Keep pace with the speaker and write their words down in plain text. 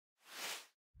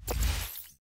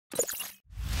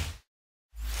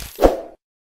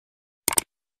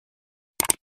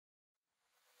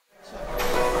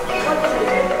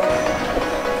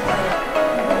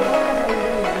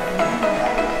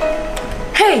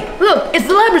Look, it's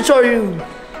the laboratory room.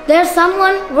 There's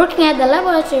someone working at the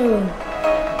laboratory room.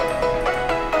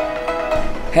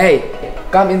 Hey,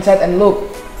 come inside and look.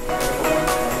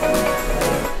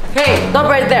 Hey, stop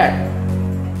right there!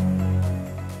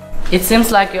 It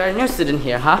seems like you're a new student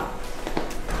here, huh?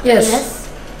 Yes.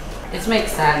 It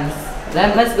makes sense.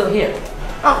 Then let's go here.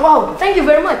 Oh, wow, thank you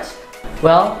very much.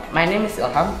 Well, my name is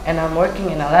Ilham and I'm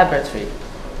working in a laboratory.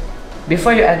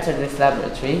 Before you enter this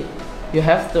laboratory, you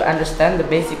have to understand the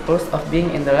basic rules of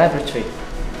being in the laboratory.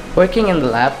 Working in the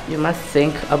lab, you must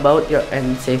think about your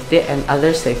own safety and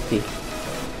other safety.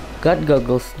 Got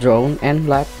goggles drawn and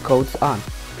lab coats on.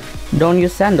 Don't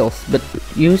use sandals, but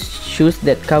use shoes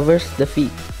that covers the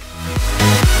feet.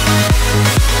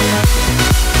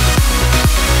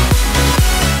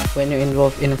 When you're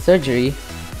involved in a surgery,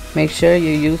 make sure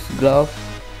you use gloves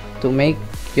to make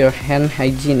your hand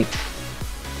hygienic.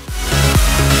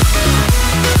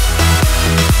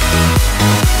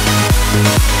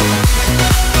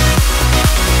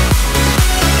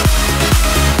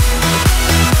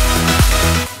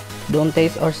 Don't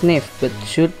taste or sniff, but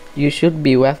you should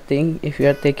be wafting if you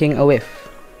are taking a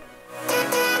whiff.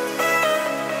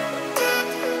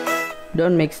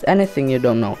 Don't mix anything you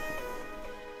don't know.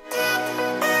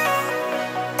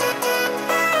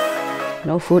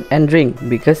 No food and drink,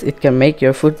 because it can make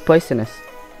your food poisonous.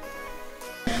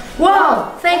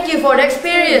 Wow, thank you for the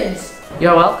experience.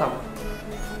 You're welcome.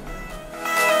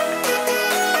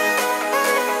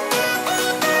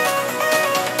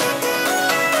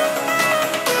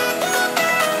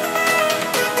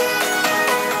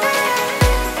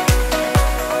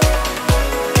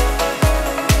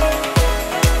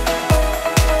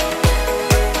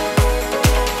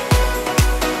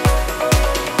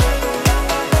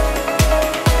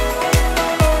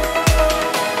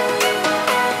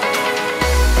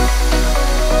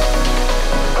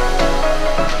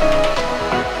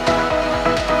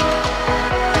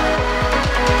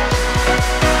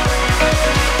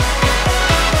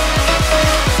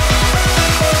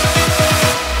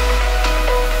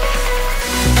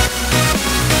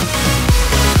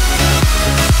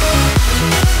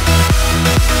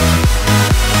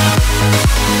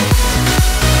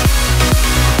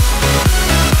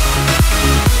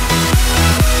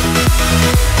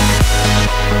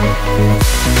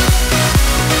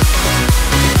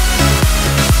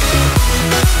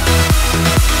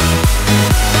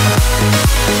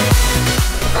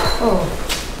 Oh,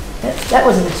 that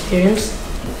was an experience.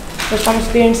 First time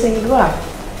experiencing the lab.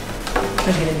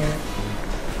 Let's get in here.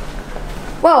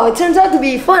 Wow, it turns out to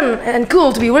be fun and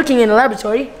cool to be working in a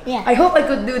laboratory. Yeah. I hope I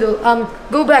could do the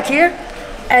go back here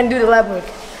and do the lab work.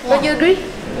 Yeah. Don't you agree?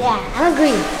 Yeah, I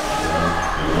agree.